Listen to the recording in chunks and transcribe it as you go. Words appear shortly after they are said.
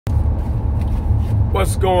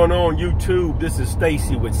What's going on YouTube? This is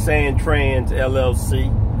Stacy with Sandtrans LLC,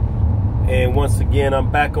 and once again I'm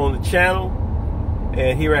back on the channel.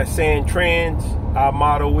 And here at Sandtrans, our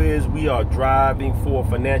motto is we are driving for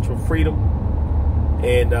financial freedom.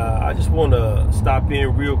 And I just want to stop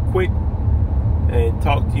in real quick and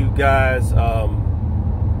talk to you guys,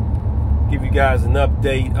 give you guys an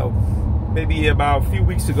update of maybe about a few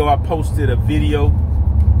weeks ago. I posted a video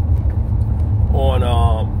on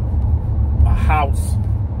a house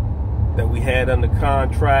that we had under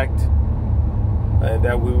contract and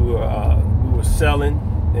that we were selling,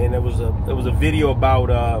 and it was a video about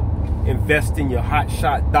investing your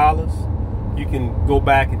Hotshot dollars. You can go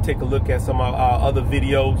back and take a look at some of our other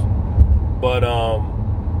videos, but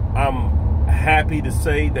I'm happy to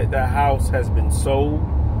say that that house has been sold.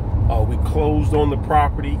 We closed on the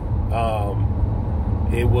property.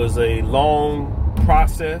 It was a long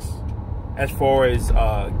process as far as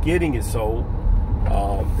getting it sold.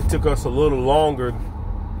 It took us a little longer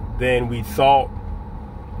than we thought.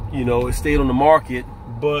 You know, it stayed on the market,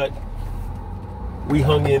 but we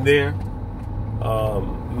hung in there.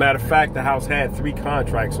 Matter of fact, the house had 3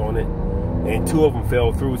 contracts on it, and 2 of them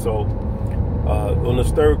fell through. So on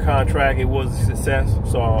this 3rd contract, it was a success.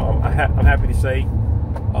 So I'm happy to say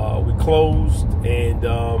we closed, and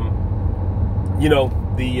you know,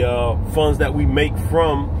 the funds that we make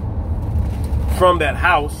from that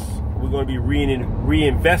house, we're going to be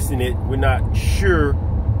reinvesting it. We're not sure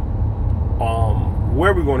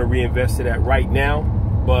where we're going to reinvest it at right now,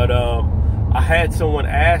 but I had someone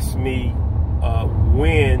ask me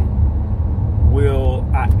when will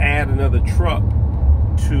I add another truck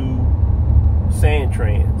to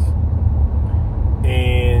Sandtrans,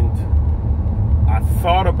 and I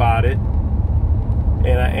thought about it,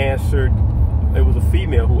 and I answered. It was a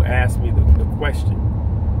female who asked me the question,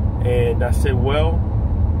 and I said, well,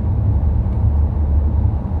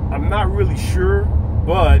 I'm not really sure,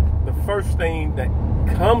 but the first thing that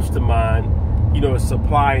comes to mind, you know, is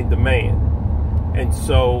supply and demand. And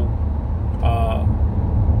so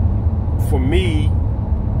for me,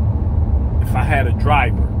 if I had a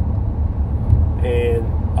driver, and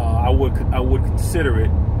I would consider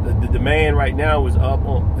it, the demand right now is up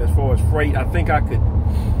on as far as freight. I think I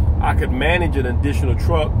could manage an additional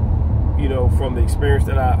truck, you know, from the experience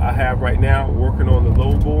that I have right now working on the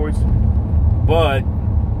load boards, but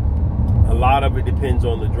a lot of it depends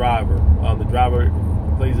on the driver. The driver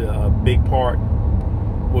plays a big part,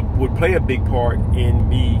 would play a big part in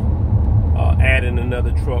me adding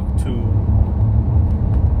another truck to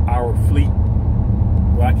our fleet.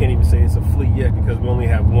 Well, I can't even say it's a fleet yet because we only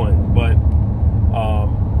have 1. But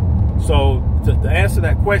so to answer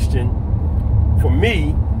that question, for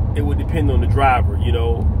me, it would depend on the driver. You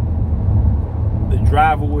know, the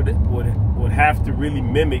driver would have to really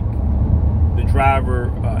mimic the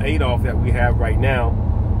driver Adolf that we have right now.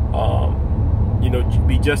 You know,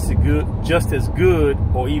 be just as good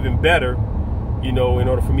or even better, you know, in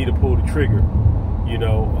order for me to pull the trigger. You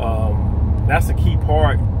know, that's a key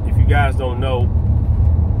part, if you guys don't know,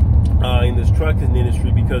 in this trucking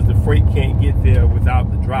industry, because the freight can't get there without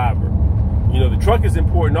the driver. You know, the truck is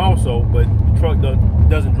important also, but the truck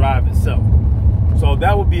doesn't drive itself. So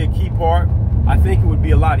that would be a key part. I think it would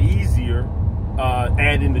be a lot easier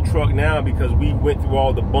adding the truck now, because we went through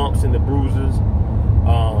all the bumps and the bruises,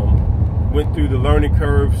 went through the learning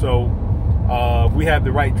curve. So if we have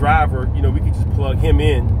the right driver, you know, we can just plug him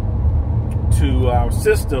in to our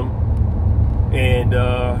system, and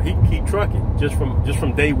he can keep trucking just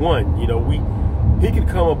from day one. You know, he can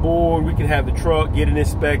come aboard, we can have the truck, get it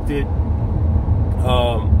inspected,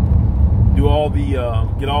 do all the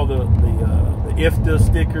get all the IFTA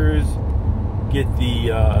stickers, get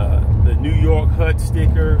the New York HUD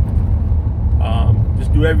sticker,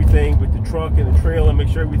 just do everything with the truck and the trailer, make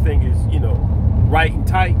sure everything is, you know, right and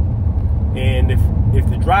tight. And if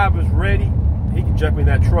the driver's ready, he can jump in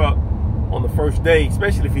that truck on the first day,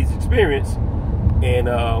 especially if he's experienced, and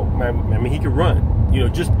I mean, he can run, you know,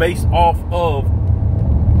 just based off of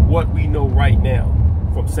what we know right now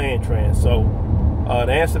from Sandtrans. So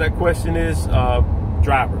the answer to that question is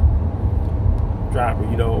driver.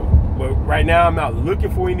 You know, but right now I'm not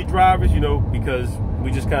looking for any drivers, you know, because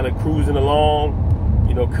we just kind of cruising along,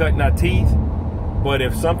 you know, cutting our teeth. But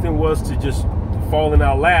if something was to just fall in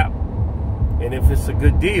our lap, and if it's a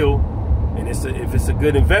good deal, and if it's a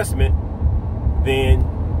good investment, then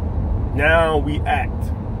now we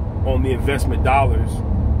act on the investment dollars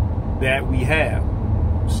that we have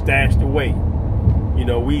stashed away. You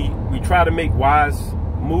know, we try to make wise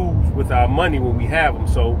moves with our money when we have them.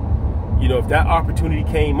 So, you know, if that opportunity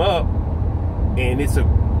came up and it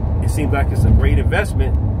seems like it's a great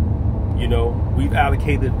investment, You know, we've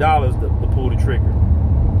allocated dollars to pull the trigger.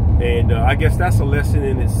 And I guess that's a lesson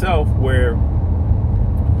in itself where,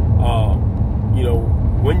 you know,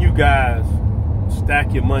 when you guys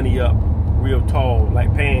stack your money up real tall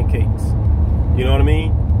like pancakes, you know what I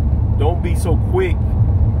mean? Don't be so quick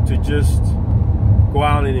to just go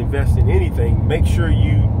out and invest in anything. Make sure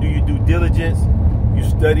you do your due diligence. You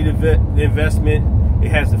study the investment. It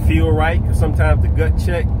has to feel right, because sometimes the gut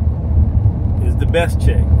check is the best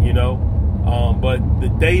check, you know. But the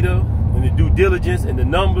data and the due diligence and the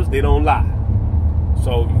numbers, they don't lie.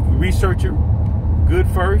 So research it good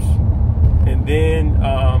first, and then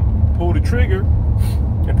pull the trigger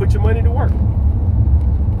and put your money to work.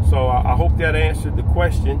 So I hope that answered the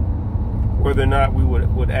question, whether or not we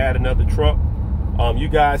would add another truck. You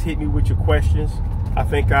guys hit me with your questions. I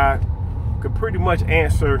think I could pretty much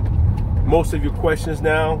answer most of your questions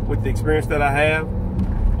now with the experience that I have.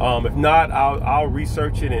 If not, I'll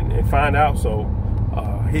research it and find out. So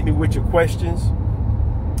hit me with your questions.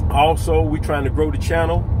 Also, we're trying to grow the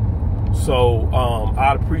channel. So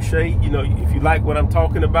I'd appreciate, you know, if you like what I'm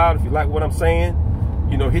talking about, if you like what I'm saying,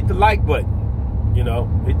 you know, hit the like button. You know,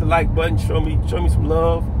 hit the like button. Show me some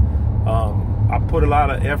love. I put a lot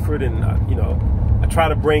of effort, and you know, I try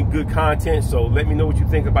to bring good content. So let me know what you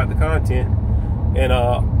think about the content. And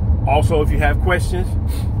also, if you have questions,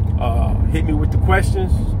 hit me with the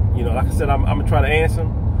questions. You know, like I said, I'm gonna try to answer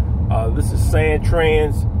them. This is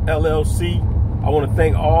Sandtrans LLC. I want to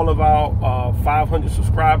thank all of our 500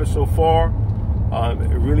 subscribers so far.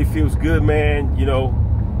 It really feels good, man. You know,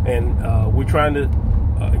 and we're trying to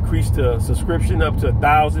increase the subscription up to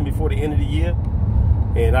 1,000 before the end of the year.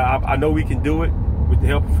 And I know we can do it with the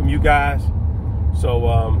help from you guys. So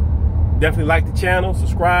definitely like the channel,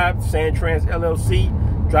 subscribe. Sandtrans LLC,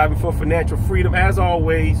 driving for financial freedom. As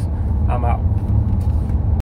always, I'm out.